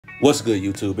What's good,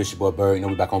 YouTube? It's your boy Bird. You know,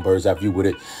 we're back on Bird's Eye View with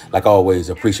it. Like always,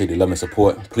 appreciate the love and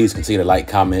support. Please continue to like,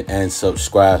 comment, and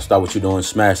subscribe. Start what you're doing.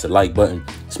 Smash the like button,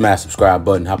 smash subscribe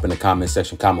button, hop in the comment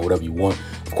section, comment whatever you want.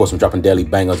 Of course, I'm dropping daily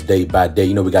bangers day by day.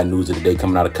 You know, we got news of the day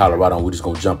coming out of Colorado, and we're just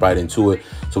going to jump right into it.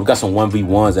 So we got some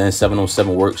 1v1s and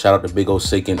 7-on-7 work. Shout out to Big O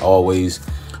Sakin always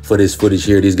for this footage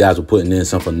here. These guys were putting in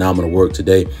some phenomenal work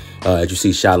today. As you see,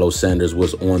 Shilo Sanders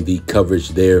was on the coverage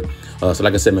there. So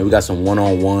like I said, man, we got some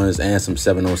 1-on-1s and some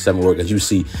 7-on-7 work. As you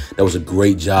see, that was a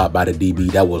great job by the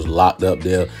DB. That was locked up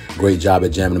there. Great job at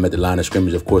jamming him at the line of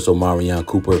scrimmage. Of course, Omarion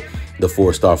Cooper, the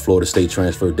 4-star Florida State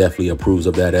transfer, definitely approves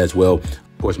of that as well.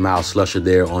 Of course, Miles Slusher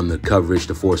there on the coverage,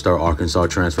 the 4-star Arkansas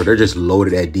transfer. They're just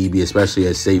loaded at DB, especially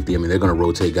at safety. I mean, they're going to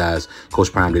rotate guys.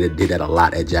 Coach Prime did that a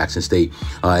lot at Jackson State.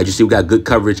 As you see, we got good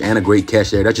coverage and a great catch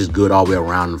there. That's just good all the way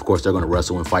around. And of course, they're going to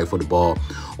wrestle and fight for the ball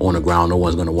on the ground. No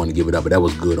one's going to want to give it up, but that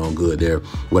was good on good there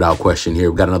without question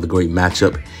here. We got another great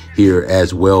matchup here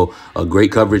as well.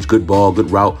 Great coverage, good ball,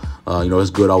 good route. It's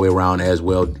good all the way around as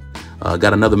well.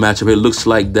 Got another matchup here. Looks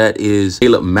like that is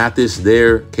Caleb Mathis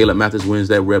there. Caleb Mathis wins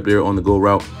that rep there on the go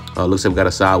route. Looks like we got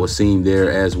a side with seam there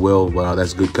as well. Wow,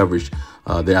 that's good coverage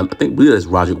there. I believe that's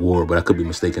Roger Ward, but I could be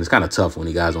mistaken. It's kind of tough when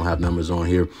you guys don't have numbers on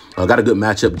here. Got a good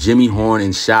matchup. Jimmy Horn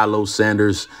and Shilo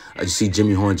Sanders. You see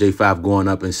Jimmy Horn, J5 going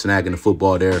up and snagging the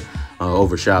football there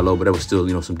over Shilo, but that was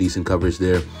still, some decent coverage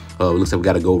there. Looks like we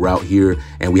got a go route here,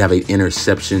 and we have an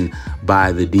interception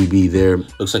by the DB there.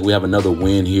 Looks like we have another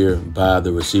win here by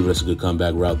the receiver. That's a good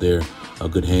comeback route there.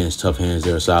 Good hands, tough hands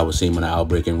there. So I was seeing on the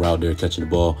outbreaking route there, catching the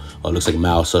ball. Looks like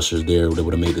Miles Slusher's there. They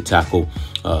would have made the tackle.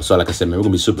 So like I said, man, we're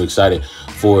going to be super excited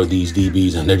for these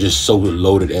DBs, and they're just so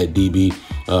loaded at DB.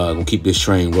 Gonna keep this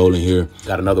train rolling here.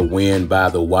 Got another win by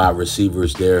the wide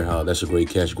receivers there. That's a great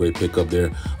catch, great pickup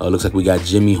there. Looks like we got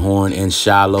Jimmy Horn and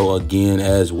Shilo again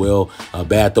as well.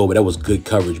 Bad throw, but that was good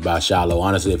coverage by Shilo.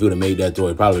 Honestly, if he would have made that throw,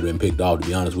 it probably would have been picked off, to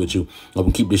be honest with you. We're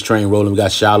gonna keep this train rolling. We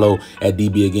got Shilo at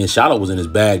DB again. Shilo was in his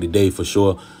bag today for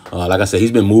sure. Like I said,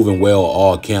 he's been moving well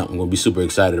all camp. I'm going to be super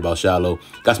excited about Shilo.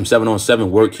 Got some 7-on-7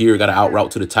 work here. Got an out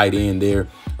route to the tight end there.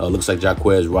 Looks like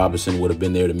Jaquez Robinson would have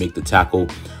been there to make the tackle.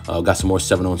 Got some more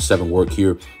 7-on-7 work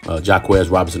here. Jaquez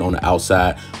Robinson on the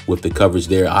outside with the coverage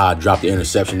there. Dropped the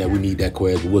interception that we need that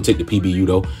Quez. But we'll take the PBU,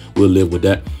 though. We'll live with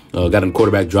that. Got a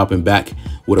quarterback dropping back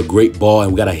with a great ball,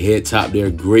 and we got a head top there.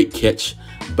 Great catch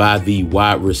by the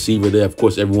wide receiver there. Of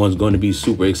course, everyone's going to be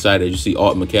super excited. You see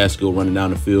Art McCaskill running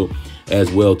down the field as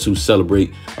well to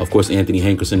celebrate. Of course, Anthony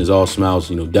Hankerson is all smiles.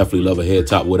 Definitely love a head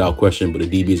top without question, but the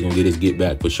DB is going to get his get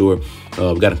back for sure.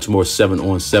 We got some more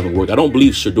 7-on-7 work. I don't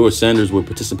believe Shedeur Sanders were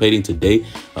participating today.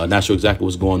 Not sure exactly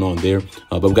what's going on there,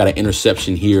 but we got an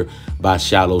interception here by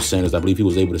Shilo Sanders. I believe he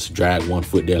was able to drag one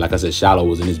foot there. Like I said, Shilo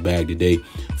was in his bag today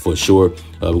for sure.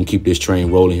 We're going to keep this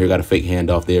train rolling here. Got a fake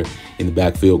handoff there in the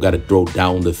backfield. Got to throw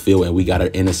down the field, and we got an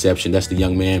interception. That's the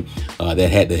young man that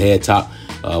had the head top.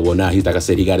 Well, now he's, like I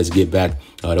said, he got his get back.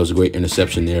 That was a great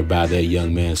interception there by that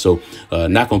young man. So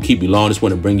not going to keep you long. Just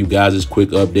want to bring you guys this quick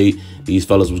update. These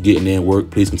fellas was getting in work.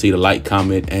 Please continue to like,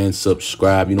 comment, and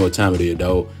subscribe. You know what time it is,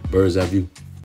 dog. Bird's Eye View.